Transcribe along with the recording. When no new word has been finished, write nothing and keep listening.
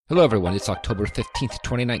Hello everyone, it's October 15th,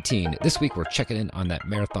 2019. This week we're checking in on that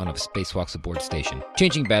marathon of spacewalks aboard station.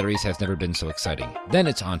 Changing batteries has never been so exciting. Then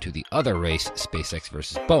it's on to the other race, SpaceX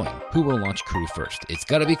versus Boeing. Who will launch Crew first? It's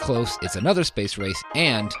gotta be close, it's another space race,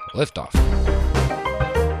 and liftoff.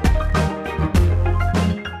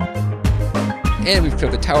 And we've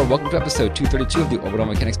cleared the tower. Welcome to episode 232 of the Orbital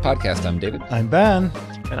Mechanics Podcast. I'm David. I'm Ben.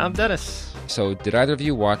 And I'm Dennis. So, did either of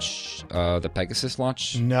you watch the Pegasus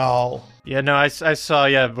launch? No. Yeah, no, I saw,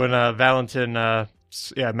 when Valentin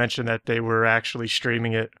mentioned that they were actually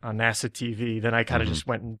streaming it on NASA TV, then I kind of just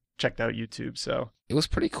went and checked out YouTube, so. It was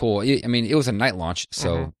pretty cool. I mean, it was a night launch,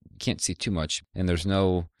 so you can't see too much, and there's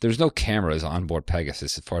no cameras on board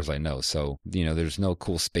Pegasus as far as I know, so, there's no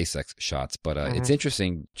cool SpaceX shots, but it's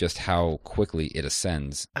interesting just how quickly it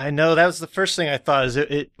ascends. I know, that was the first thing I thought, is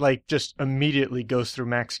it just immediately goes through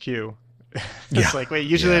max Q. It's like, wait,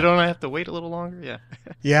 usually they don't have to wait a little longer? Yeah.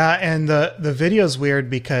 Yeah, and the video's weird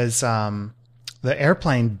because the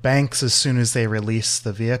airplane banks as soon as they release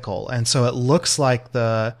the vehicle, and so it looks like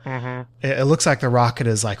it looks like the rocket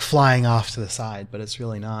is like flying off to the side, but it's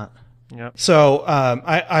really not. Yep. So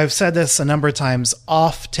I've said this a number of times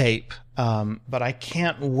off tape, but I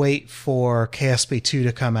can't wait for KSP2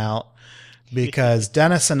 to come out because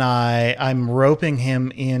Dennis and I'm roping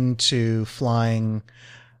him into flying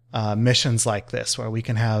missions like this, where we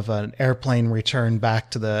can have an airplane return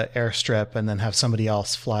back to the airstrip and then have somebody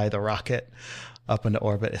else fly the rocket up into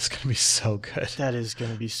orbit. It's going to be so good. That is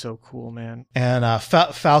going to be so cool, man. And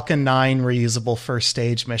Falcon 9 reusable first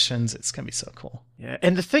stage missions. It's going to be so cool. Yeah.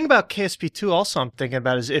 And the thing about KSP2 also I'm thinking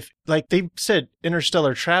about is if, like they said,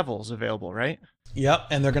 interstellar travel is available, right? Yep.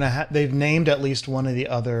 And they're going to they've named at least one of the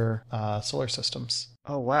other solar systems.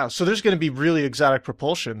 Oh, wow. So there's going to be really exotic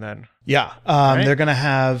propulsion then. Yeah. Right? They're going to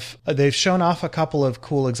have, they've shown off a couple of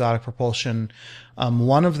cool exotic propulsion.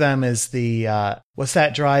 One of them is the, what's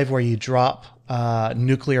that drive where you drop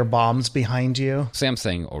nuclear bombs behind you? See, I'm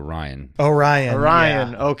saying Orion.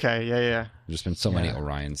 Orion. Yeah. Okay. Yeah. There's been so many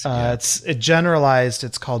Orions. It's generalized.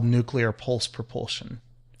 It's called nuclear pulse propulsion.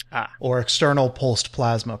 Or external pulsed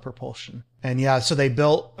plasma propulsion. And so they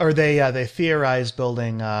built, or they theorized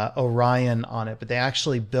building Orion on it, but they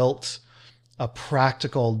actually built a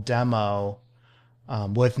practical demo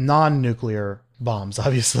with non-nuclear bombs,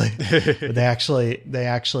 obviously. But they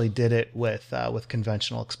actually did it with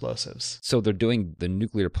conventional explosives. So they're doing the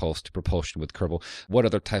nuclear pulsed propulsion with Kerbal. What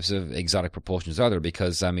other types of exotic propulsions are there?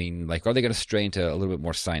 Because I mean, like, are they going to stray into a little bit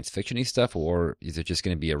more science fiction-y stuff, or is it just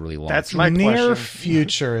going to be a really long? That's my near question.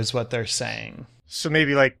 Future is what they're saying. So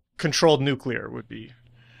maybe like controlled nuclear would be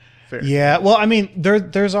fair. Yeah, well, I mean,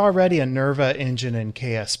 there's already a Nerva engine in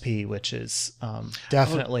KSP, which is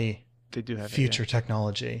definitely they do have future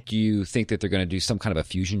technology. Do you think that they're going to do some kind of a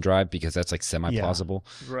fusion drive because that's like semi-plausible?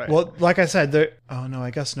 Yeah. Right. Well, like I said, oh no,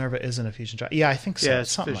 I guess Nerva isn't a fusion drive. Yeah, I think so. Yeah,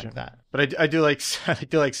 something fission. Like that. But I do like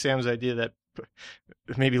Sam's idea that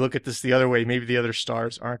maybe look at this the other way. Maybe the other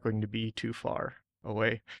stars aren't going to be too far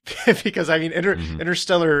away because I mean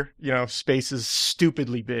interstellar space is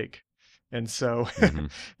stupidly big, and so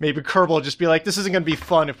maybe Kerbal will just be like, this isn't going to be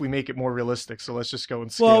fun if we make it more realistic, so let's just go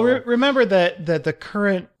and scale. Well, remember that the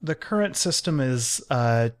current system is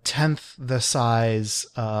 10th the size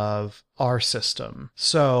of our system,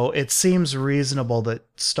 so it seems reasonable that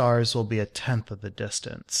stars will be a 10th of the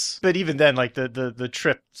distance. But even then, like the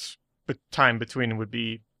trip time between them would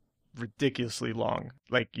be ridiculously long.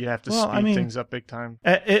 Like you'd have to speed things up big time.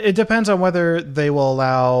 It depends on whether they will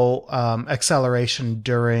allow acceleration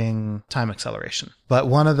during time acceleration. But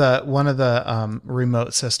one of the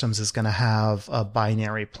remote systems is going to have a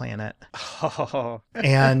binary planet.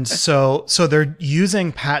 And so they're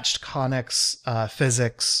using patched conics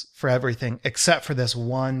physics for everything except for this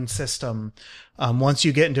one system. Once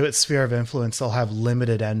you get into its sphere of influence, they'll have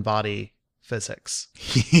limited n-body physics.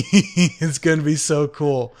 It's going to be so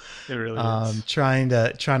cool. It really is. Trying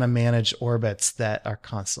to manage orbits that are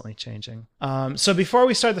constantly changing. So before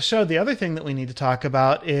we start the show, the other thing that we need to talk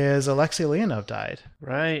about is Alexei Leonov died.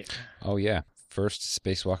 Right. Oh yeah, first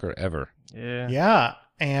spacewalker ever. Yeah. Yeah,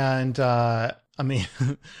 and I mean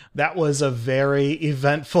that was a very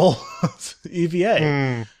eventful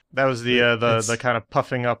EVA. That was the kind of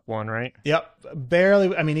puffing up one, right? Yep.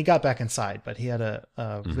 Barely. I mean, he got back inside, but he had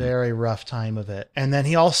a very rough time of it. And then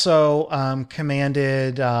he also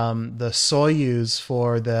commanded the Soyuz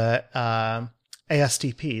for the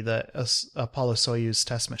ASTP, the Apollo Soyuz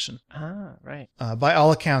test mission. Ah, right. By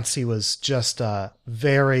all accounts, he was just a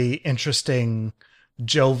very interesting,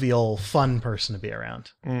 jovial, fun person to be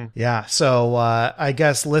around. Yeah. So I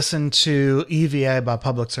guess listen to EVA by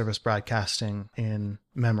Public Service Broadcasting in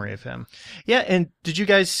memory of him. Yeah, and did you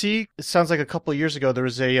guys see? It sounds like a couple of years ago there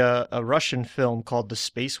was a Russian film called The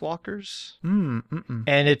Spacewalkers,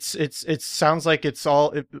 and it sounds like it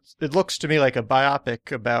looks to me like a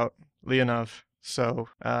biopic about Leonov. So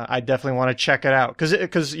I definitely want to check it out because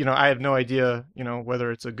I have no idea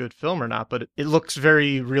whether it's a good film or not, but it looks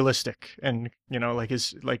very realistic, and like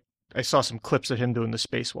I saw some clips of him doing the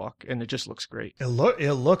spacewalk, and it just looks great. It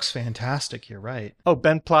looks fantastic. You're right. Oh,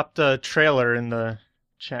 Ben plopped a trailer in the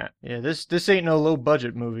chat. Yeah, this ain't no low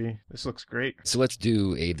budget movie. This looks greek. So let's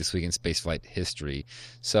do a This Week in Spaceflight history.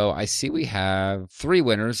 So I see we have 3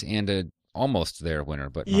 winners and a almost there winner,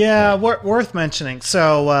 but not worth mentioning.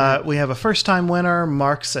 So we have a first-time winner,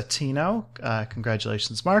 Mark Satino.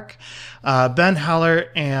 Congratulations, Mark. Ben Heller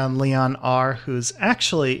and Leon R., who's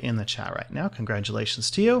actually in the chat right now. Congratulations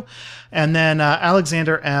to you. And then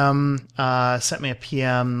Alexander M. Sent me a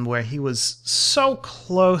PM where he was so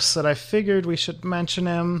close that I figured we should mention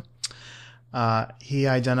him. He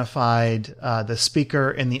identified the speaker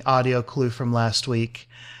in the audio clue from last week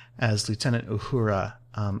as Lieutenant Uhura.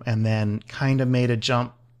 And then kind of made a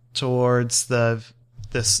jump towards the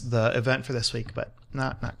event for this week, but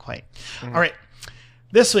not quite. Mm-hmm. All right.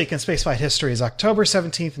 This week in Spaceflight history is October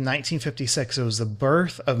 17th, 1956. It was the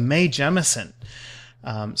birth of Mae Jemison.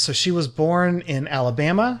 So she was born in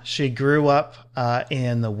Alabama. She grew up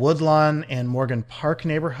in the Woodlawn and Morgan Park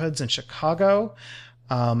neighborhoods in Chicago.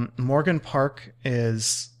 Morgan Park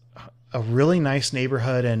is a really nice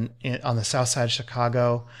neighborhood on the south side of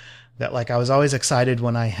Chicago. That I was always excited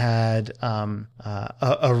when I had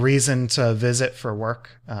a reason to visit for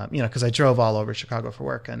work, because I drove all over Chicago for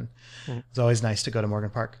work, and it was always nice to go to Morgan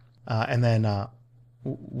Park. And then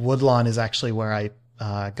Woodlawn is actually where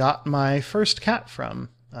I got my first cat from.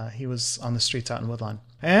 He was on the streets out in Woodlawn.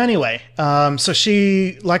 Anyway, so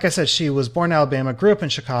she, like I said, she was born in Alabama, grew up in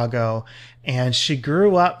Chicago, and she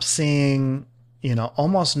grew up seeing,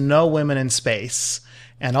 almost no women in space.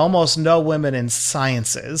 And almost no women in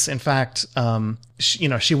sciences. In fact,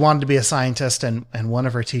 she wanted to be a scientist, and one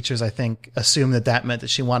of her teachers, I think, assumed that meant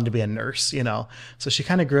that she wanted to be a nurse. So she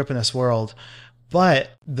kind of grew up in this world.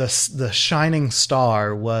 But the shining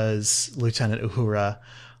star was Lieutenant Uhura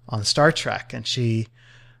on Star Trek, and she,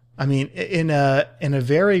 in a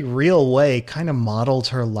very real way, kind of modeled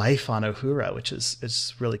her life on Uhura, which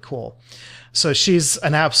is really cool. So she's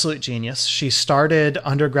an absolute genius. She started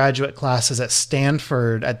undergraduate classes at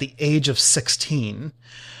Stanford at the age of 16.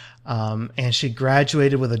 And she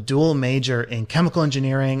graduated with a dual major in chemical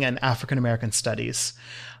engineering and African American studies.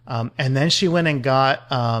 And then she went and got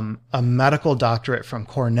a medical doctorate from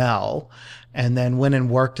Cornell, and then went and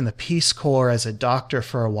worked in the Peace Corps as a doctor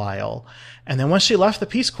for a while. And then once she left the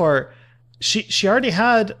Peace Corps, she already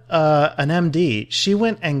had an MD. She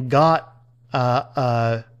went and got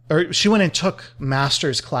she went and took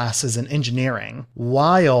master's classes in engineering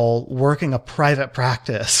while working a private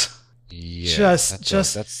practice. Yeah,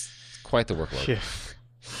 that's quite the workload. Yeah.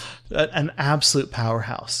 An absolute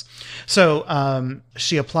powerhouse. So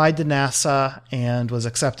she applied to NASA and was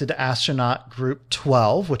accepted to astronaut group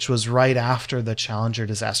 12, which was right after the Challenger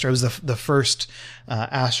disaster. It was the first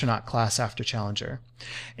astronaut class after Challenger.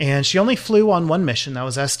 And she only flew on one mission. That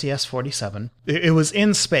was STS-47. It was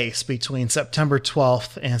in space between September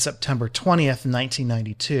 12th and September 20th,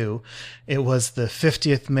 1992. It was the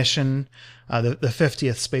 50th mission, the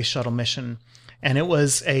 50th Space Shuttle mission. And it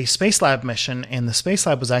was a Space Lab mission, and the Space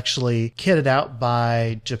Lab was actually kitted out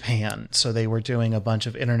by Japan. So they were doing a bunch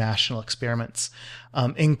of international experiments,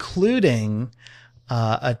 including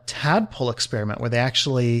a tadpole experiment where they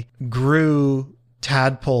actually grew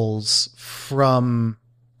tadpoles from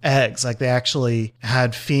eggs. Like they actually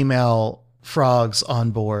had female frogs on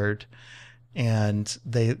board, and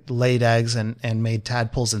they laid eggs and made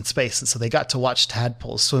tadpoles in space. And so they got to watch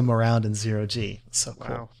tadpoles swim around in zero G. It's so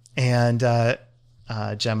cool. Wow. And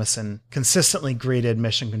Jemison consistently greeted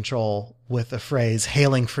Mission Control with the phrase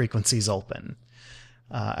 "hailing frequencies open"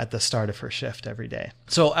 at the start of her shift every day.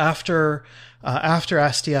 So after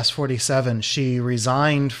STS-47, she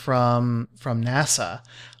resigned from NASA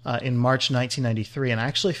in March 1993, and I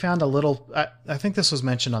actually found a little. I think this was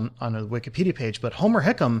mentioned on a Wikipedia page, but Homer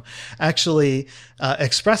Hickam actually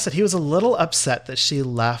expressed that he was a little upset that she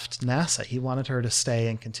left NASA. He wanted her to stay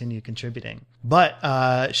and continue contributing,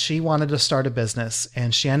 but she wanted to start a business,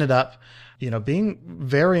 and she ended up, being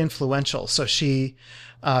very influential. So she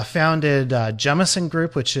founded Jemison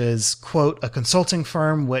Group, which is, quote, a consulting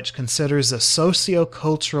firm which considers the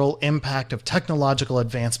socio-cultural impact of technological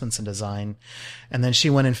advancements in design. And then she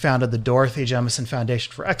went and founded the Dorothy Jemison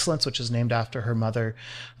Foundation for Excellence, which is named after her mother,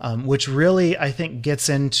 which really, I think, gets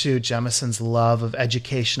into Jemison's love of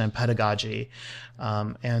education and pedagogy.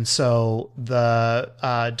 And so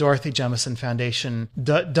the Dorothy Jemison Foundation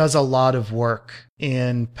does a lot of work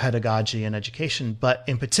in pedagogy and education, but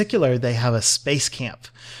in particular, they have a space camp,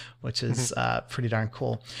 which is pretty darn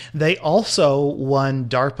cool. They also won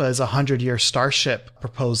DARPA's 100-year Starship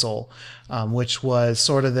proposal, which was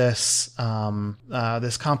sort of this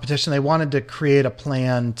competition. They wanted to create a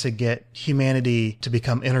plan to get humanity to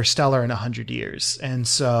become interstellar in 100 years. And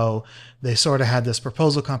so they sort of had this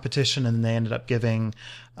proposal competition, and they ended up giving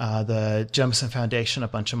the Jemison Foundation a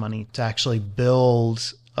bunch of money to actually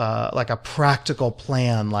build like a practical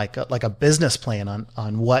plan, like a business plan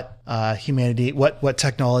on what what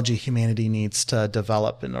technology humanity needs to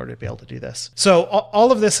develop in order to be able to do this. So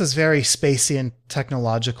all of this is very spacey and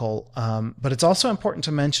technological, but it's also important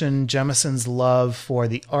to mention Jemison's love for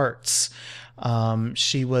the arts.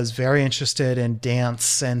 She was very interested in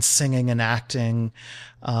dance and singing and acting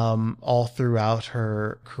all throughout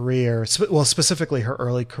her career, well, specifically her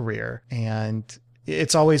early career. And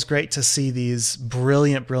it's always great to see these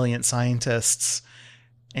brilliant scientists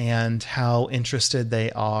and how interested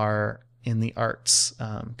they are in the arts.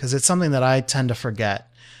 Because it's something that I tend to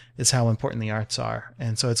forget is how important the arts are.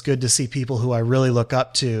 And so it's good to see people who I really look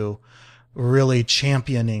up to really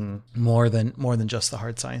championing more than just the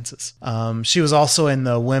hard sciences. She was also in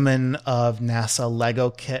the Women of NASA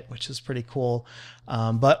Lego kit, which is pretty cool.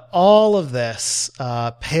 But all of this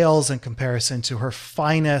pales in comparison to her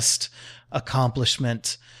finest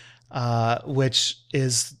accomplishment, which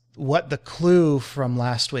is what the clue from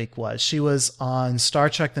last week was. She was on Star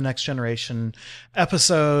Trek: The Next Generation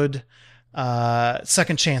episode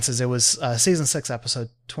Second Chances. It was season 6, episode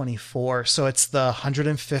 24. So it's the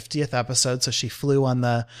 150th episode. So she flew on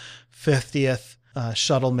the 50th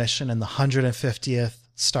shuttle mission and the 150th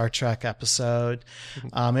Star Trek episode.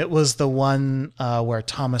 It was the one where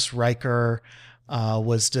Thomas Riker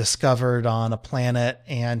was discovered on a planet,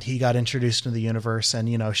 and he got introduced into the universe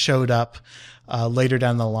and, showed up later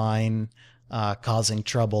down the line, causing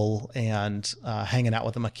trouble and hanging out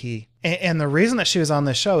with the Maquis. And the reason that she was on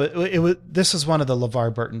this show, this is one of the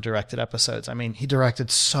LeVar Burton directed episodes. I mean, he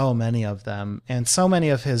directed so many of them, and so many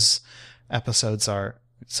of his episodes are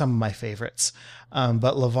some of my favorites.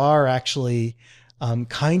 But LeVar actually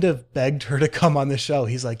kind of begged her to come on the show.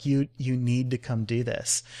 He's like, you need to come do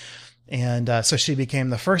this. And so she became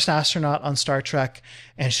the first astronaut on Star Trek,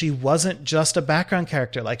 and she wasn't just a background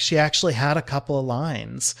character. Like, she actually had a couple of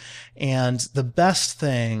lines. And the best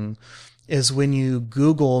thing is when you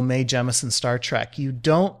Google Mae Jemison Star Trek, you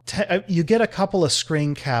get a couple of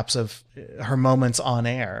screen caps of her moments on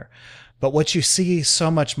air. But what you see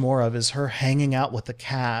so much more of is her hanging out with the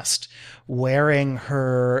cast, wearing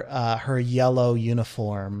her yellow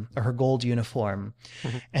uniform, or her gold uniform,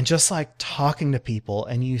 and just like talking to people.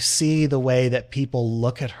 And you see the way that people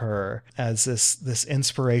look at her as this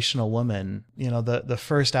inspirational woman, the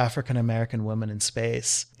first African-American woman in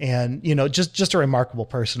space, and, just a remarkable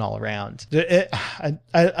person all around.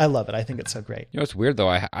 I love it. I think it's so great. It's weird though.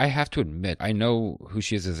 I have to admit, I know who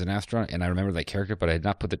she is as an astronaut, and I remember that character, but I had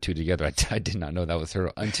not put the two together. I did not know that was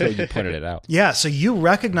her until you pointed it out. Yeah, so you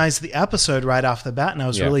recognized the episode right off the bat, and I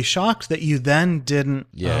was really shocked that you then didn't.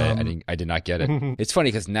 Yeah, I did not get it. It's funny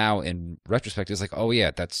because now in retrospect, it's like, oh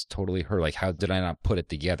yeah, that's totally her. Like, how did I not put it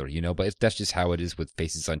together? But that's just how it is with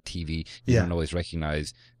faces on TV. You don't always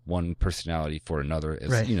recognize one personality for another.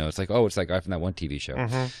 It's, right. It's like, oh, it's like from that one TV show.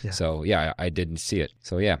 Yeah. So yeah, I didn't see it.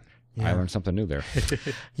 So yeah. I learned something new there.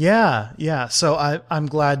 Yeah. So I'm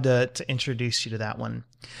glad to introduce you to that one.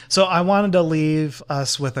 So I wanted to leave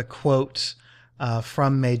us with a quote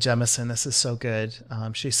from Mae Jemison. This is so good.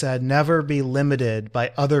 She said, "Never be limited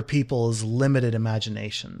by other people's limited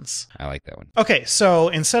imaginations." I like that one. Okay, so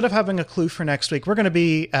instead of having a clue for next week, we're going to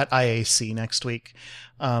be at IAC next week.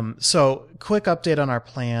 So quick update on our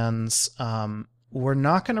plans. We're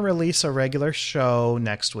not going to release a regular show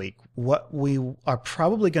next week. What we are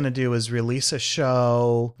probably going to do is release a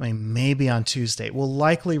show, maybe on Tuesday. We'll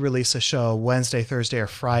likely release a show Wednesday, Thursday, or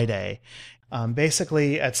Friday.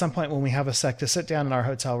 Basically, at some point when we have a sec to sit down in our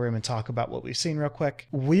hotel room and talk about what we've seen real quick,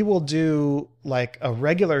 we will do like a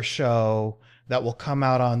regular show that will come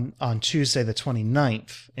out on Tuesday the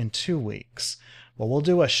 29th in 2 weeks. Well, we'll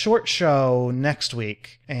do a short show next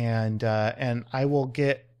week, and I will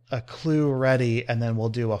get a clue ready, and then we'll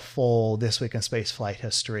do a full This Week in Space Flight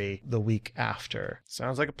History the week after.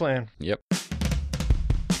 Sounds like a plan. Yep.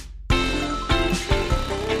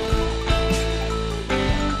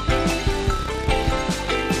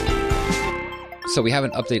 So we have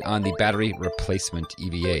an update on the battery replacement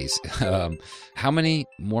EVAs. How many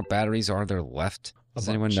more batteries are there left? Does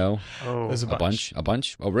anyone know? Oh, There's a bunch. A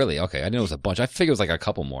bunch? Oh, really? Okay. I didn't know it was a bunch. I figured it was like a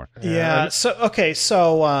couple more. Yeah.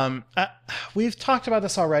 So we've talked about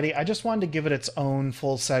this already. I just wanted to give it its own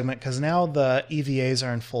full segment because now the EVAs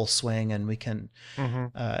are in full swing, and we can.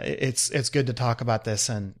 It's good to talk about this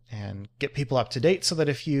and get people up to date so that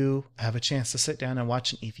if you have a chance to sit down and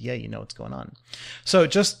watch an EVA, you know what's going on. So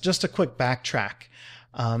just a quick backtrack.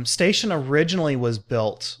 Station originally was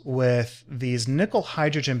built with these nickel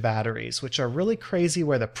hydrogen batteries, which are really crazy,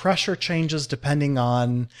 where the pressure changes depending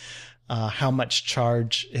on how much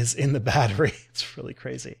charge is in the battery. It's really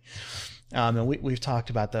crazy. And we've talked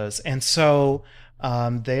about those. And so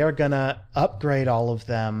they are going to upgrade all of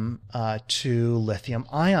them to lithium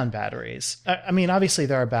ion batteries. I mean, obviously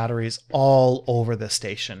there are batteries all over the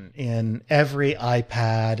station, in every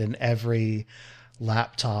iPad and every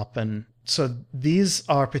laptop, and so these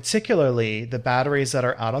are particularly the batteries that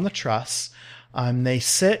are out on the truss. They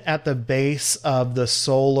sit at the base of the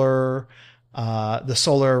solar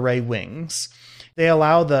array wings. They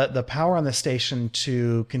allow the power on the station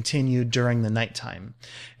to continue during the nighttime.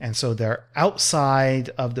 And so they're outside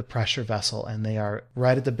of the pressure vessel, and they are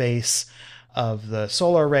right at the base of the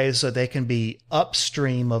solar arrays, so they can be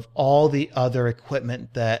upstream of all the other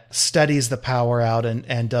equipment that studies the power out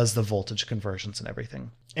and does the voltage conversions and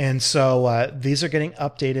everything. And so these are getting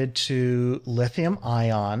updated to lithium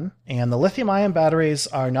ion, and the lithium ion batteries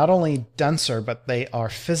are not only denser, but they are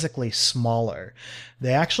physically smaller.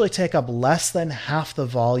 They actually take up less than half the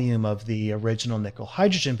volume of the original nickel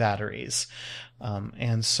hydrogen batteries.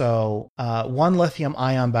 And so one lithium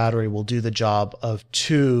ion battery will do the job of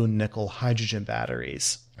 2 nickel hydrogen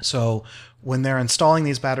batteries. So when they're installing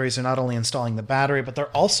these batteries, they're not only installing the battery, but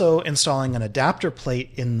they're also installing an adapter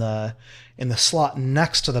plate in the slot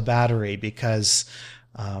next to the battery, because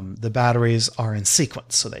the batteries are in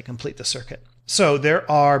sequence, so they complete the circuit. So there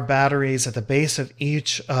are batteries at the base of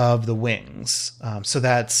each of the wings. So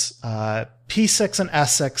that's P6 and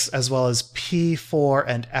S6, as well as P4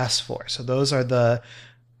 and S4. So those are the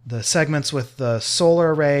segments with the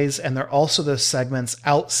solar arrays, and they're also the segments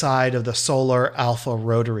outside of the solar alpha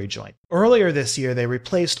rotary joint. Earlier this year, they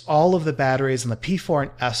replaced all of the batteries in the P4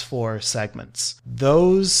 and S4 segments.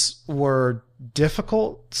 Those were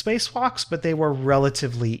difficult spacewalks, but they were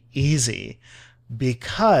relatively easy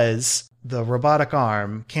because the robotic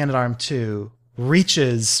arm, Canadarm2,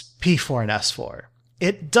 reaches P4 and S4.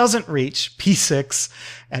 It doesn't reach P6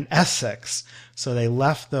 and S6, so they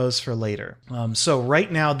left those for later. So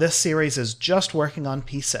right now, this series is just working on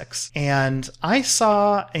P6. And I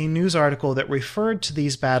saw a news article that referred to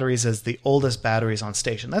these batteries as the oldest batteries on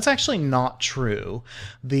station. That's actually not true.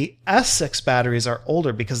 The S6 batteries are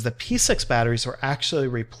older because the P6 batteries were actually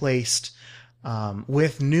replaced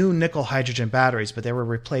with new nickel hydrogen batteries, but they were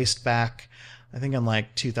replaced back, I think, in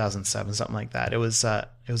like 2007, something like that. It was a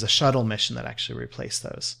shuttle mission that actually replaced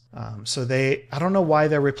those. So I don't know why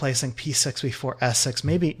they're replacing P6 before S6.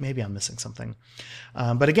 Maybe I'm missing something.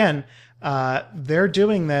 But again, they're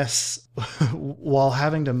doing this while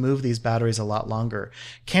having to move these batteries a lot longer.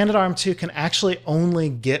 Canadarm2 can actually only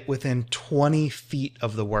get within 20 feet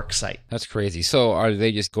of the work site. That's crazy. So are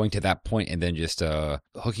they just going to that point and then just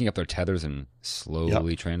hooking up their tethers and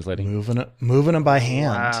slowly translating? Moving them by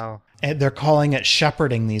hand. Wow. And they're calling it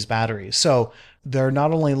shepherding these batteries. So they're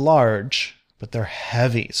not only large, but they're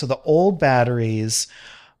heavy. So the old batteries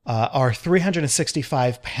are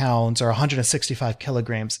 365 pounds or 165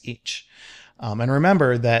 kilograms each. And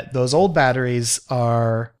remember that those old batteries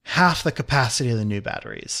are half the capacity of the new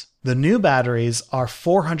batteries. The new batteries are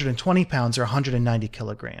 420 pounds or 190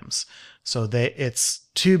 kilograms. So it's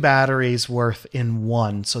 2 batteries worth in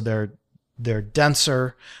one. So they're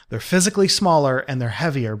denser, they're physically smaller, and they're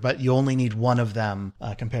heavier, but you only need one of them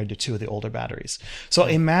compared to 2 of the older batteries. So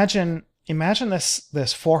imagine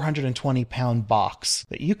this 420 pound box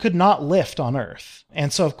that you could not lift on Earth.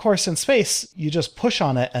 And so, of course, in space, you just push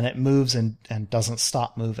on it and it moves and doesn't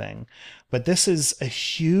stop moving. But this is a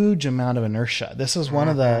huge amount of inertia. This is one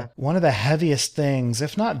of the heaviest things,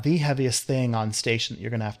 if not the heaviest thing on station that you're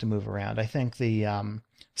going to have to move around. I think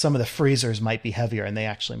some of the freezers might be heavier, and they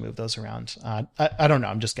actually move those around. I don't know.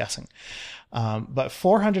 I'm just guessing. But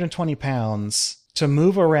 420 pounds to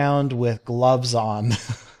move around with gloves on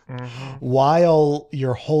while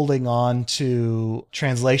you're holding on to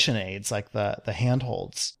translation aids like the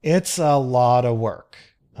handholds. It's a lot of work.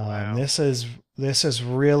 Wow. This is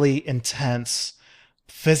really intense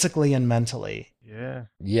physically and mentally. Yeah.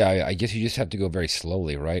 I guess you just have to go very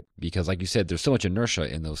slowly, right? Because like you said, there's so much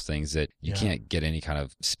inertia in those things that you can't get any kind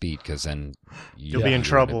of speed, because then you'll be in you're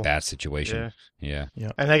trouble. in a bad situation. Yeah.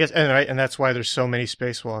 And I guess, and that's why there's so many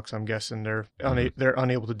spacewalks. I'm guessing they're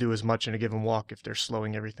unable to do as much in a given walk if they're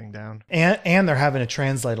slowing everything down. And they're having to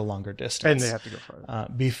translate a longer distance. And they have to go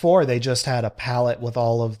farther. Before, they just had a pallet with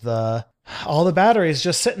all the batteries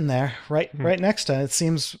just sitting there right next to it. It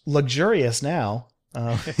seems luxurious now.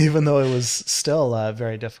 Even though it was still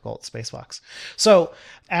very difficult spacewalks. So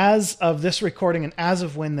as of this recording and as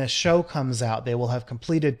of when this show comes out, they will have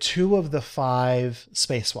completed 2 of the 5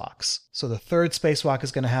 spacewalks. So the 3rd spacewalk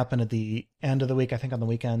is going to happen at the end of the week, I think on the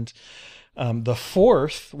weekend. The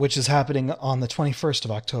 4th, which is happening on the 21st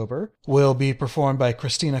of October, will be performed by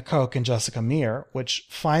Christina Koch and Jessica Meir, which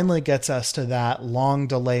finally gets us to that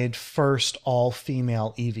long-delayed first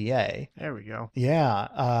all-female EVA. There we go. Yeah.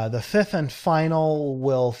 The 5th and final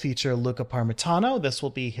will feature Luca Parmitano. This will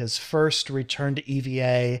be his first return to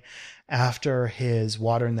EVA after his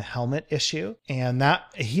water in the helmet issue. And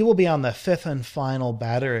that he will be on the 5th and final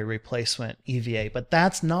battery replacement EVA, but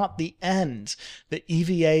that's not the end. The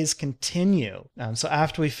EVAs continue. So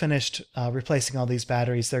after we finished replacing all these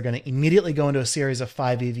batteries, they're going to immediately go into a series of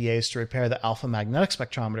 5 EVAs to repair the alpha magnetic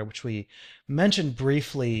spectrometer, which we mentioned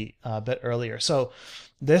briefly a bit earlier. So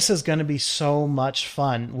this is going to be so much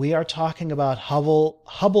fun. We are talking about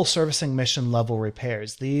Hubble servicing mission level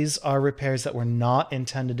repairs. These are repairs that were not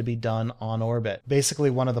intended to be done on orbit.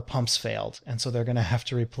 Basically, one of the pumps failed, and so they're going to have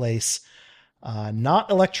to replace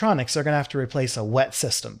not electronics. They're going to have to replace a wet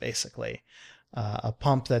system, basically. A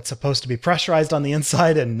pump that's supposed to be pressurized on the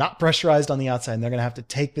inside and not pressurized on the outside. And they're going to have to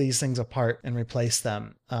take these things apart and replace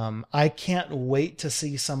them. I can't wait to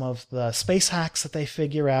see some of the space hacks that they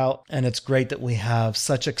figure out. And it's great that we have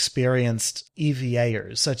such experienced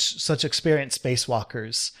EVAers, such experienced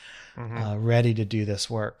spacewalkers ready to do this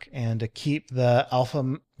work and to keep the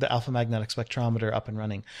alpha magnetic spectrometer up and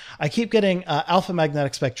running. I keep getting alpha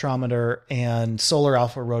magnetic spectrometer and solar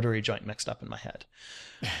alpha rotary joint mixed up in my head.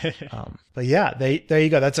 But yeah, there you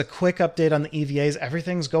go. That's a quick update on the EVAs.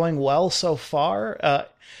 Everything's going well so far.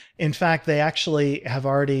 In fact, they actually have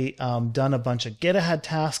already done a bunch of get-ahead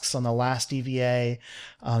tasks on the last EVA.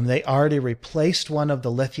 They already replaced one of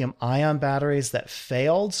the lithium-ion batteries that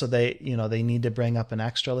failed, so they need to bring up an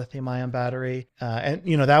extra lithium-ion battery. And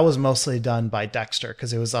that was mostly done by Dexter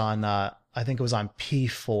because it was on I think it was on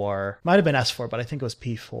P4. Might have been S4, but I think it was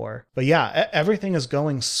P4. But yeah, everything is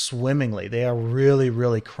going swimmingly. They are really,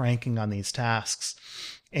 really cranking on these tasks.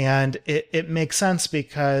 And it makes sense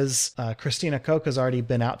because Christina Koch has already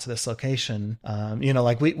been out to this location.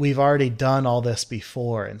 We've already done all this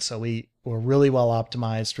before. And so we're really well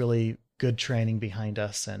optimized, really good training behind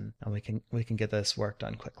us, and we can get this work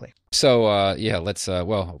done quickly. So let's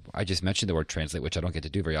I just mentioned the word translate, which I don't get to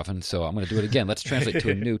do very often, so I'm going to do it again. Let's translate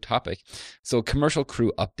to a new topic. So commercial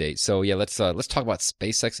crew update. So yeah, let's talk about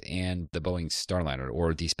SpaceX and the Boeing Starliner,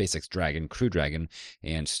 or the SpaceX Dragon, Crew Dragon,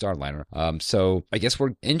 and Starliner. So I guess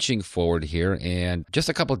we're inching forward here, and just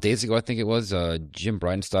a couple of days ago, I think it was, Jim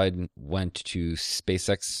Bridenstine went to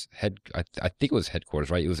SpaceX I think it was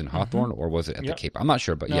headquarters, right? It was in Hawthorne, or was it at the Cape? I'm not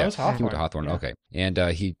sure, but it was Hawthorne. He went to Hawthorne. Yeah. Okay, and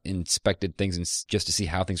he inspected things and just to see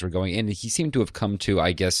how things were going. And he seemed to have come to,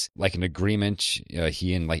 I guess, like an agreement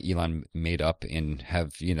he and Elon made up and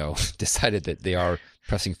have, decided that they are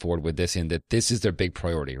pressing forward with this and that this is their big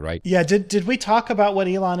priority, right? Yeah. Did we talk about what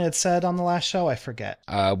Elon had said on the last show? I forget.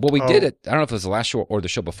 We did it. I don't know if it was the last show or the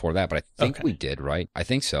show before that, but I think we did, right? I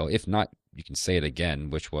think so. If not, you can say it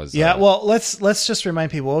again, which was... Yeah, well, let's just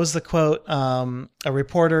remind people. What was the quote? A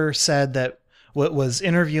reporter said that was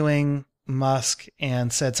interviewing Musk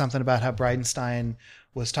and said something about how Bridenstine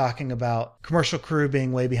was talking about commercial crew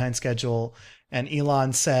being way behind schedule. And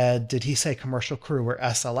Elon said, did he say commercial crew or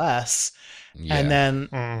SLS? Yeah. And then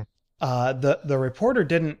the reporter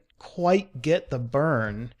didn't quite get the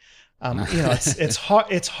burn.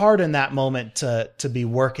 It's hard in that moment to be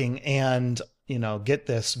working and get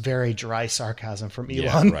this very dry sarcasm from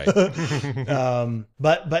Elon. Yeah, right.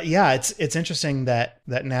 But yeah, it's interesting that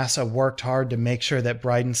NASA worked hard to make sure that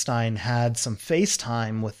Bridenstine had some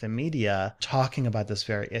FaceTime with the media talking about this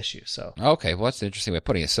very issue. So okay, well, that's an interesting way of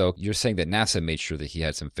putting it. So you're saying that NASA made sure that he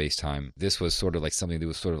had some FaceTime. This was sort of like something that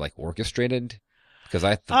was sort of like orchestrated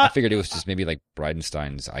Because I figured it was just maybe like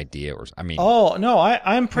Bridenstine's idea, or I mean. Oh no,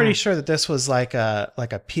 I'm pretty sure that this was like a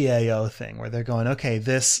PAO thing where they're going, okay,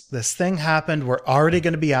 this thing happened. We're already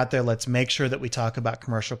going to be out there. Let's make sure that we talk about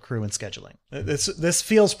commercial crew and scheduling. This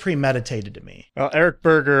feels premeditated to me. Well, Eric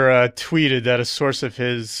Berger tweeted that a source of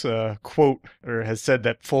his quote or has said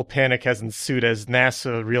that full panic has ensued as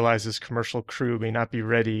NASA realizes commercial crew may not be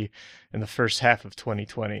ready in the first half of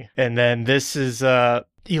 2020. And then this is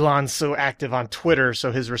Elon's so active on Twitter,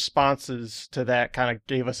 so his responses to that kind of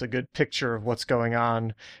gave us a good picture of what's going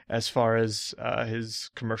on as far as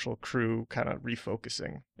his commercial crew kind of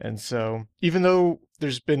refocusing. And so even though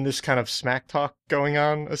there's been this kind of smack talk going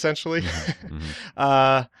on, essentially,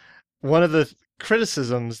 one of the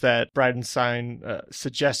criticisms that Bridenstine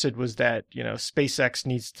suggested was that, SpaceX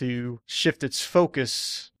needs to shift its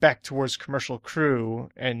focus back towards commercial crew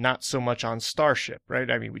and not so much on Starship, right?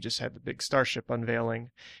 I mean, we just had the big Starship unveiling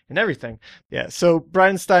and everything. Yeah, so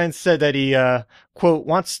Bridenstine said that he, quote,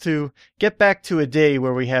 wants to get back to a day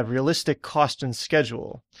where we have realistic cost and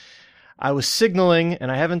schedule. I was signaling,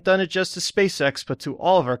 and I haven't done it just to SpaceX, but to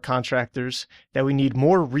all of our contractors, that we need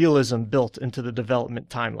more realism built into the development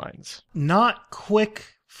timelines. Not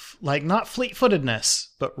quick, not fleet-footedness,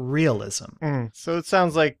 but realism. So it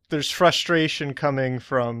sounds like there's frustration coming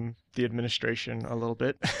from the administration a little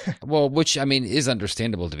bit. Well, which, I mean, is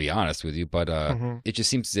understandable, to be honest with you, but it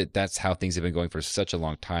just seems that that's how things have been going for such a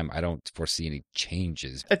long time. I don't foresee any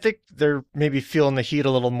changes. I think they're maybe feeling the heat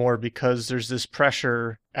a little more because there's this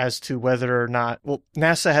pressure as to whether or not, well,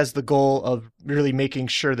 NASA has the goal of really making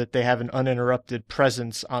sure that they have an uninterrupted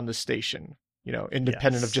presence on the station.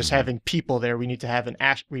 Independent of just having people there, we need to have a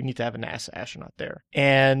NASA astronaut there.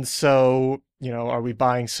 And so, are we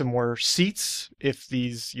buying some more seats if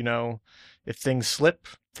these, if things slip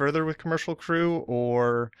further with commercial crew,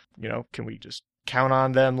 or, can we just count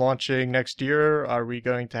on them launching next year? Are we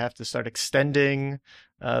going to have to start extending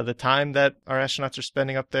the time that our astronauts are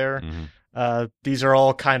spending up there? These are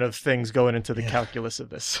all kind of things going into the calculus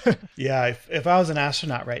of this. Yeah, if I was an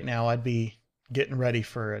astronaut right now, I'd be getting ready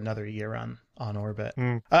for another year on orbit.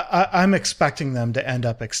 I'm expecting them to end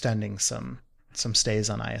up extending some stays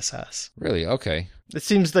on ISS. Really? Okay. It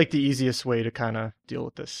seems like the easiest way to kind of deal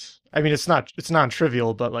with this. I mean, it's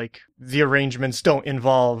non-trivial, but like the arrangements don't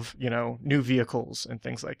involve, new vehicles and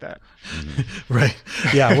things like that. Right.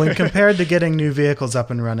 Yeah. When compared to getting new vehicles up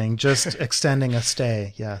and running, just extending a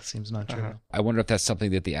stay, seems non-trivial. I wonder if that's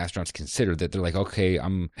something that the astronauts consider, that they're like, okay,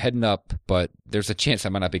 I'm heading up, but there's a chance I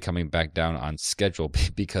might not be coming back down on schedule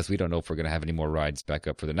because we don't know if we're going to have any more rides back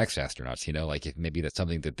up for the next astronauts, like if maybe that's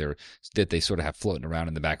something that they sort of have floating around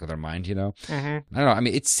in the back of their mind, I don't know. I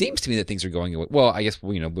mean, it seems to me that things are going away. Well, I guess,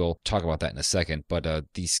 we'll talk about that in a second, but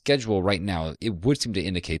the schedule right now, it would seem to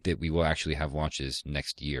indicate that we will actually have launches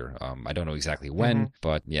next year. I don't know exactly when,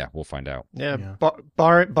 but we'll find out. Yeah.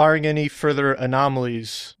 Barring any further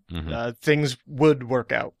anomalies, things would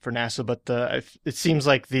work out for NASA, but it seems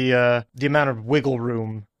like the amount of wiggle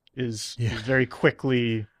room is very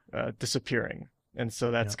quickly disappearing. And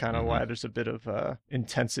so that's kind of why there's a bit of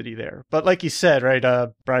intensity there. But like you said, right,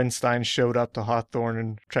 Bridenstine showed up to Hawthorne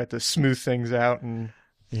and tried to smooth things out, and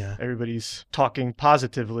everybody's talking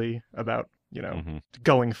positively about,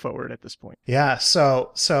 going forward at this point. Yeah,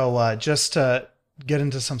 so just to get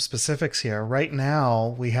into some specifics here, right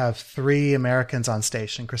now we have 3 Americans on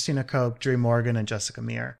station: Christina Koch, Drew Morgan, and Jessica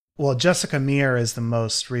Meir. Well, Jessica Meir is the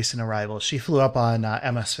most recent arrival. She flew up on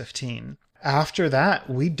MS-15. After that,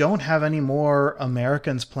 we don't have any more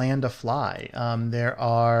Americans planned to fly. There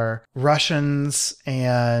are Russians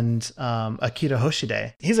and Akita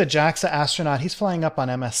Hoshide. He's a JAXA astronaut. He's flying up on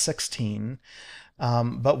MS-16.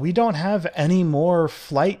 But we don't have any more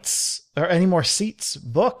flights or any more seats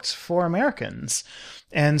booked for Americans.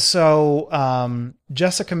 And so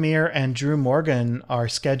Jessica Meir and Drew Morgan are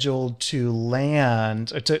scheduled to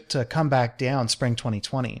land, or to come back down spring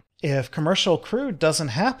 2020. If commercial crew doesn't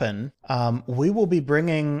happen, we will be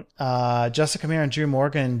bringing Jessica Meir and Drew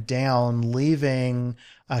Morgan down, leaving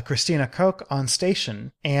Christina Koch on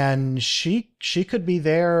station. And she could be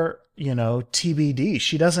there, TBD.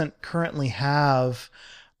 She doesn't currently have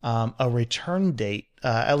a return date,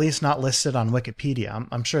 at least not listed on Wikipedia.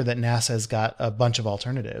 I'm sure that NASA has got a bunch of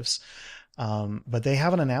alternatives. But they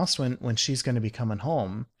haven't announced when she's going to be coming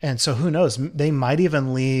home. And so who knows? They might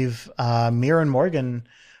even leave Meir and Morgan,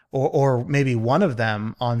 or maybe one of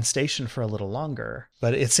them, on station for a little longer.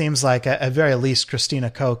 But it seems like at very least Christina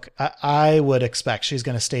Koch, I would expect she's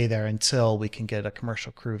going to stay there until we can get a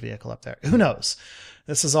commercial crew vehicle up there. Who knows?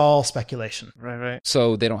 This is all speculation. Right.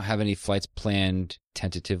 So they don't have any flights planned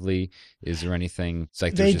tentatively? Is there anything? It's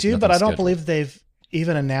like they do, but I don't believe they've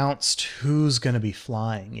even announced who's going to be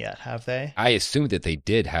flying yet, have they? I assumed that they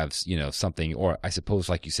did have, something, or I suppose,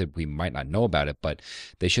 like you said, we might not know about it, but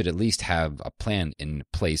they should at least have a plan in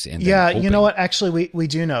place. And yeah, you know what? Actually, we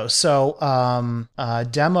do know. So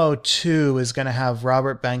Demo 2 is going to have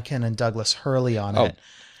Robert Benkin and Douglas Hurley on it.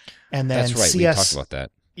 And then that's right. We talked about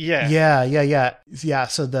that. Yeah.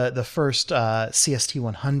 So the first CST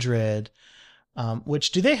 100,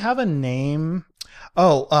 which do they have a name?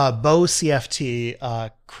 Bow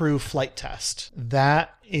CFT crew flight test.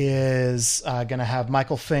 That is going to have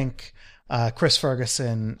Michael Fink, Chris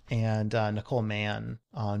Ferguson, and Nicole Mann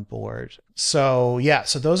on board. So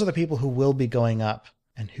those are the people who will be going up.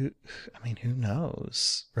 And who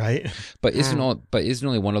knows, right? But isn't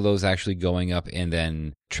only one of those actually going up and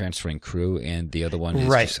then transferring crew, and the other one is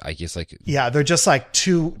right? Just, I guess, like they're just like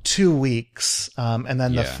two weeks, and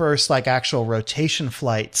then the first like actual rotation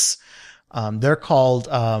flights, they're called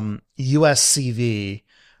USCV,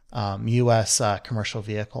 U.S. Commercial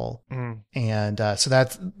Vehicle, and so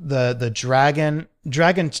that's the Dragon.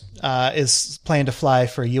 Dragon is planned to fly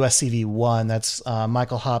for USCV 1. That's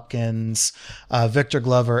Michael Hopkins, Victor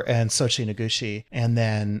Glover, and Soichi Noguchi. And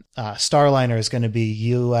then Starliner is going to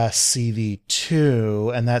be USCV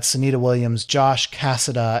 2, and that's Sunita Williams, Josh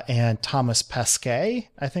Cassada, and Thomas Pesquet.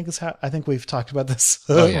 I think we've talked about this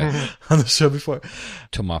on the show before.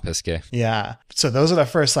 Thomas Pesquet. Yeah. So those are the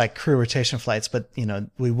first like crew rotation flights, but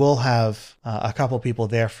we will have a couple people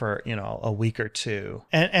there for a week or two,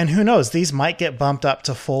 and who knows, these might get bumped up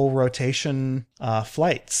to full rotation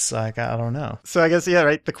flights. Like, I don't know. So I guess,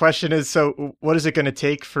 right. The question is, so what is it going to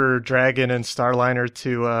take for Dragon and Starliner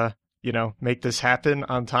to, make this happen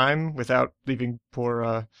on time without leaving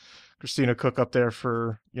poor Christina Cook up there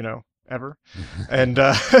for, ever? And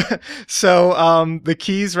so the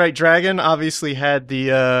keys, right? Dragon obviously had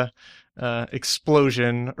the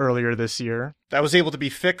explosion earlier this year. That was able to be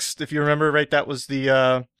fixed, if you remember, right? That was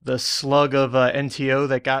the slug of NTO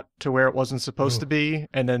that got to where it wasn't supposed to be,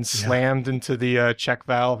 and then slammed into the check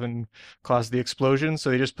valve and caused the explosion. So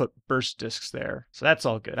they just put burst discs there. So that's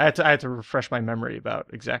all good. I had to refresh my memory about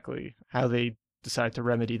exactly how they decided to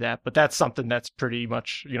remedy that, but that's something that's pretty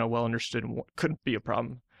much well understood and couldn't be a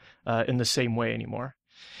problem in the same way anymore.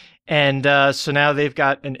 And so now they've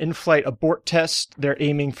got an in-flight abort test. They're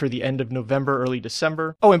aiming for the end of November, early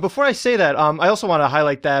December. Oh, and before I say that, I also want to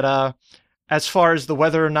highlight that as far as the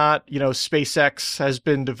whether or not, SpaceX has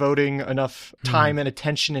been devoting enough time and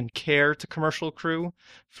attention and care to commercial crew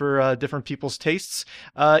for different people's tastes,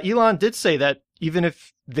 Elon did say that even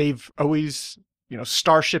if they've always...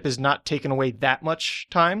 Starship has not taken away that much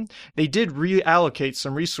time. They did reallocate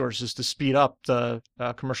some resources to speed up the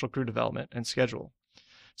commercial crew development and schedule.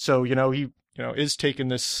 So, he, is taking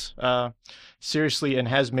this seriously and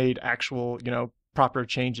has made actual, proper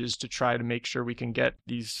changes to try to make sure we can get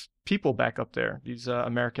these people back up there, these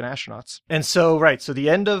American astronauts. And so, right, so the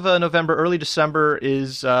end of November, early December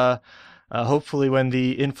is hopefully when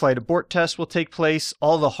the in-flight abort test will take place.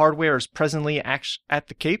 All the hardware is presently at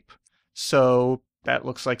the Cape. So that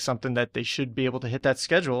looks like something that they should be able to hit that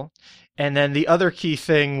schedule. And then the other key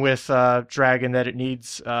thing with Dragon that it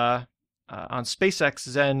needs on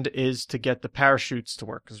SpaceX's end is to get the parachutes to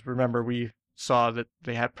work. Because remember, we saw that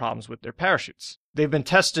they had problems with their parachutes. They've been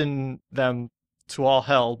testing them to all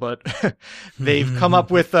hell, but they've come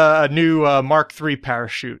up with a new Mark III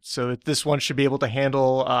parachute. So that this one should be able to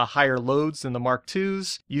handle higher loads than the Mark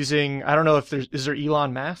IIs using, I don't know if is there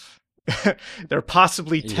Elon math? They're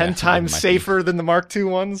possibly 10 times safer than the Mark II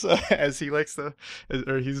ones, as he likes to,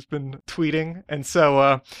 or he's been tweeting. And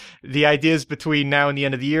so the idea is between now and the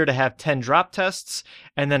end of the year to have 10 drop tests.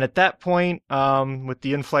 And then at that point, with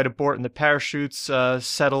the in-flight abort and the parachutes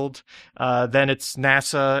settled, then it's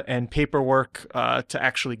NASA and paperwork to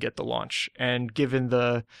actually get the launch. And given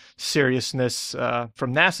the seriousness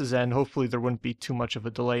from NASA's end, hopefully there wouldn't be too much of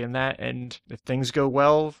a delay in that. And if things go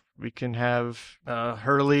well, we can have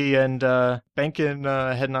Hurley and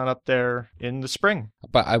Benkin heading on up there in the spring.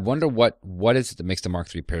 But I wonder what is it that makes the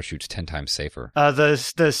Mark III parachutes 10 times safer?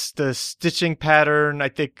 The stitching pattern, I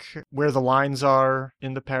think, where the lines are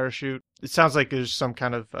in the parachute. It sounds like there's some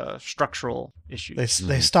kind of structural issue. They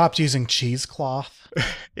stopped using cheesecloth.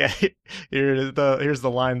 Yeah, here's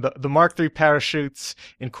the line. The Mark III parachutes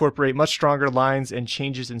incorporate much stronger lines and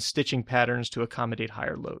changes in stitching patterns to accommodate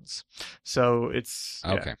higher loads. So it's,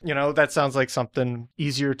 okay. That sounds like something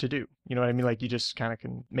easier to do. You know what I mean? Like you just kind of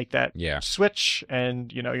can make that switch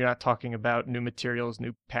and, you're not talking about new materials,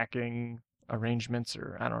 new packing arrangements,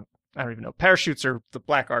 or I don't I don't even know. Parachutes are the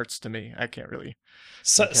black arts to me. I can't really.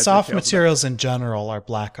 Soft materials in general are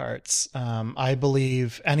black arts. I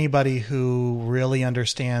believe anybody who really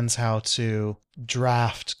understands how to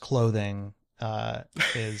draft clothing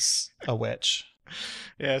is a witch.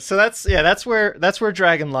 Yeah, so that's where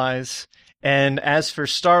Dragon lies. And as for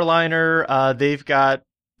Starliner,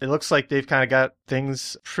 it looks like they've kind of got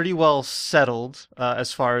things pretty well settled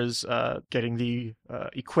as far as getting the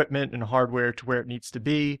equipment and hardware to where it needs to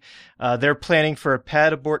be. They're planning for a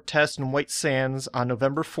pad abort test in White Sands on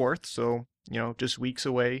November 4th, so just weeks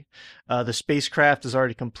away. The spacecraft is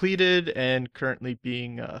already completed and currently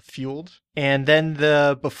being fueled. And then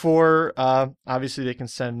before obviously they can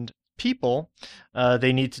send people,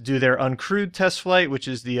 they need to do their uncrewed test flight, which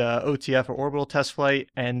is the OTF or orbital test flight.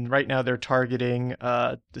 And right now they're targeting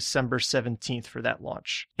December 17th for that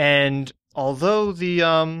launch. And although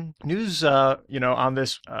the news, on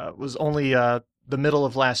this was only the middle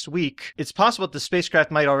of last week, it's possible that the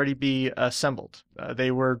spacecraft might already be assembled.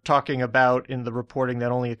 They were talking about in the reporting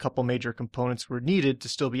that only a couple major components were needed to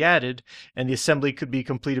still be added, and the assembly could be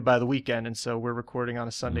completed by the weekend. And so we're recording on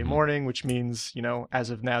a Sunday morning, which means, as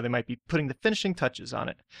of now, they might be putting the finishing touches on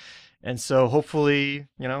it. And so hopefully,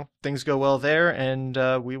 things go well there, and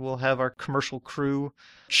we will have our commercial crew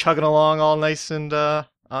chugging along all nice and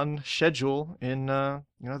on schedule in,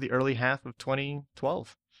 the early half of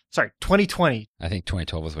 2012. Sorry, 2020. I think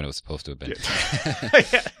 2012 was when it was supposed to have been.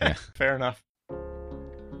 Yeah. Fair enough.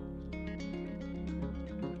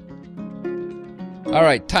 All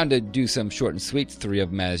right, time to do some short and sweet. 3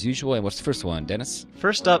 of them as usual. And what's the first one, Dennis?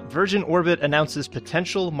 First up, Virgin Orbit announces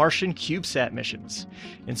potential Martian CubeSat missions.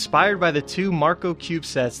 Inspired by the 2 Marco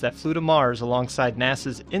CubeSats that flew to Mars alongside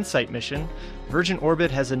NASA's InSight mission, Virgin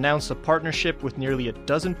Orbit has announced a partnership with nearly a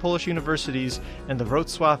dozen Polish universities and the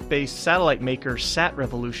Wrocław-based satellite maker Sat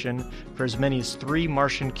Revolution for as many as 3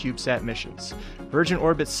 Martian CubeSat missions. Virgin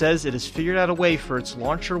Orbit says it has figured out a way for its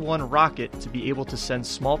Launcher 1 rocket to be able to send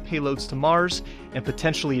small payloads to Mars and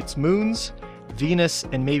potentially its moons, Venus,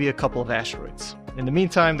 and maybe a couple of asteroids. In the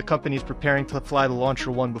meantime, the company is preparing to fly the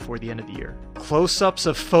Launcher 1 before the end of the year. Close-ups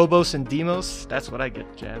of Phobos and Deimos, that's what I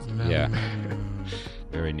get, Jazz. Yeah.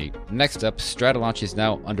 Very neat. Next up, Stratolaunch is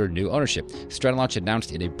now under new ownership. Stratolaunch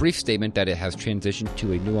announced in a brief statement that it has transitioned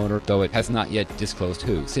to a new owner, though it has not yet disclosed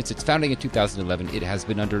who. Since its founding in 2011, it has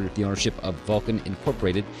been under the ownership of Vulcan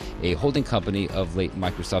Incorporated, a holding company of late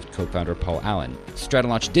Microsoft co-founder Paul Allen.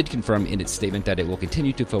 Stratolaunch did confirm in its statement that it will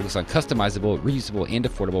continue to focus on customizable, reusable, and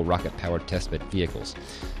affordable rocket-powered testbed vehicles.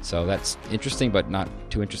 So that's interesting, but not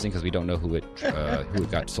too interesting because we don't know who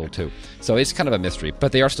it got sold to. So it's kind of a mystery,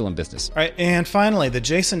 but they are still in business. All right, and finally, the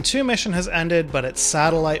Jason 2 mission has ended, but its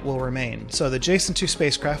satellite will remain. So the Jason 2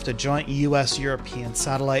 spacecraft, a joint U.S.-European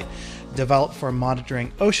satellite developed for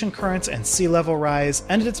monitoring ocean currents and sea level rise,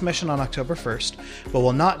 ended its mission on October 1st, but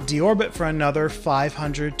will not deorbit for another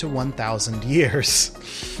 500 to 1,000 years.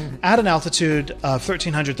 At an altitude of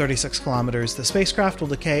 1,336 kilometers, the spacecraft will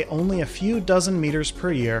decay only a few dozen meters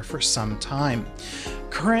per year for some time.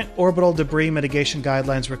 Current orbital debris mitigation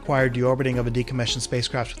guidelines require deorbiting of a decommissioned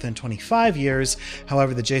spacecraft within 25 years.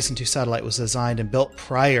 However, the Jason 2 satellite was designed and built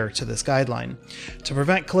prior to this guideline. To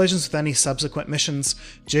prevent collisions with any subsequent missions,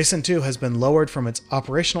 Jason 2 has been lowered from its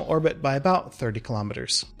operational orbit by about 30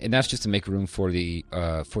 kilometers. And that's just to make room for the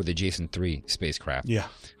Jason 3 spacecraft. Yeah.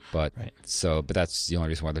 But that's the only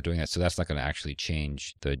reason why they're doing that. So that's not going to actually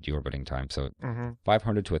change the deorbiting time. So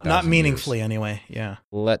 500 to 1,000. Not meaningfully, years. Anyway. Yeah.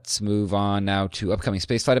 Let's move on now to upcoming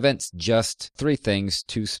spaceflight events. Just 3 things: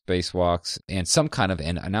 2 spacewalks and some kind of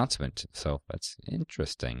an announcement. So that's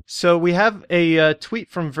interesting. So we have a tweet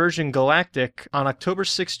from Virgin Galactic on October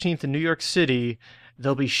 16th in New York City.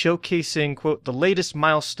 They'll be showcasing, quote, the latest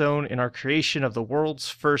milestone in our creation of the world's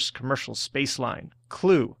first commercial space line.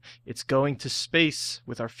 Clue, it's going to space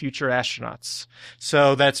with our future astronauts.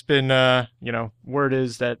 So that's been, word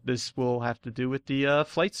is that this will have to do with the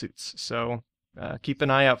flight suits. So keep an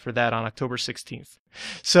eye out for that on October 16th.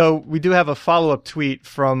 So we do have a follow-up tweet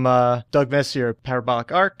from Doug Messier at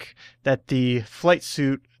Parabolic Arc that the flight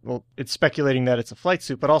suit, well, it's speculating that it's a flight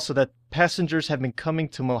suit, but also that passengers have been coming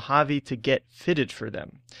to Mojave to get fitted for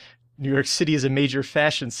them. New York City is a major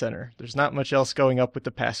fashion center. There's not much else going up with the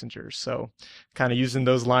passengers. So kind of using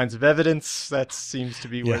those lines of evidence, that seems to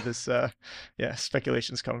be where this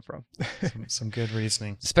speculation's coming from. some good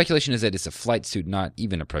reasoning. The speculation is that it's a flight suit, not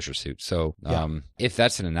even a pressure suit. So if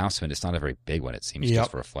that's an announcement, it's not a very big one, it seems, just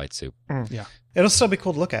for a flight suit. Yeah. It'll still be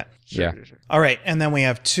cool to look at. Yeah. Sure. All right, and then we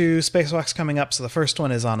have 2 spacewalks coming up. So the first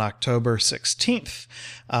one is on October 16th.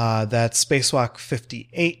 That's Spacewalk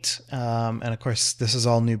 58. And of course, this is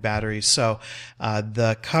all new batteries. So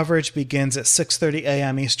the coverage begins at 6:30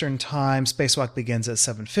 a.m. Eastern Time. Spacewalk begins at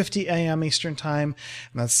 7:50 a.m. Eastern Time.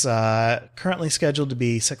 And that's currently scheduled to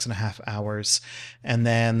be 6.5 hours. And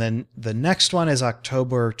then the next one is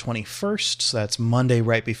October 21st. So that's Monday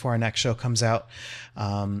right before our next show comes out.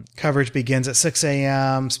 Coverage begins at 6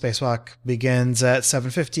 a.m. Spacewalk begins at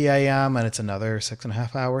 7:50 a.m. and it's another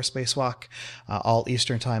 6.5 hour spacewalk, all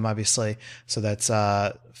Eastern Time, obviously. So that's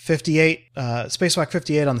 58 Spacewalk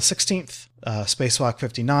 58 on the 16th, Spacewalk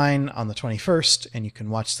 59 on the 21st, and you can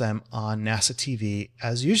watch them on NASA TV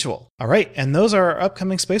as usual. All right, and those are our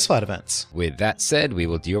upcoming spaceflight events. With that said, we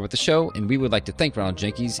will deal with the show, and we would like to thank Ronald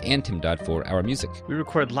Jenkins and Tim Dodd for our music. We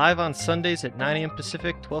record live on Sundays at 9 a.m.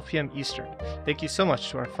 Pacific, 12 p.m. Eastern. Thank you so much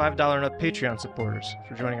to our $5 and up Patreon supporters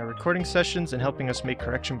for joining our recording sessions and helping us make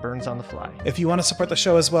correction burns on the fly. If you want to support the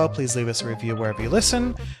show as well, please leave us a review wherever you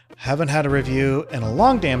listen. Haven't had a review in a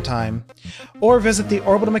long damn time. Or visit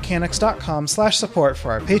theorbitalmechanics.com/support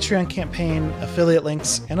for our Patreon campaign, affiliate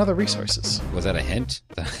links, and other resources. Was that a hint?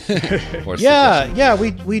 Or Yeah,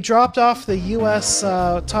 we dropped off the U.S.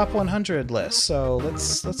 top 100 list, so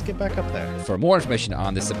let's get back up there. For more information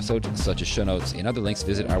on this episode, such as show notes and other links,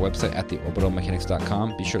 visit our website at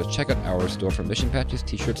theorbitalmechanics.com. Be sure to check out our store for mission patches,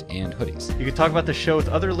 t-shirts, and hoodies. You can talk about the show with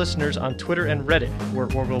other listeners on Twitter and Reddit.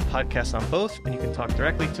 We're Orbital Podcasts on both, and you can talk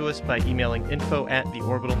directly to us by emailing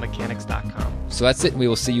info@theorbitalmechanics.com. So that's it. We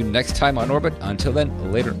will see you next time on Orbit. Until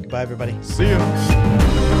then, later. Bye, everybody. See you.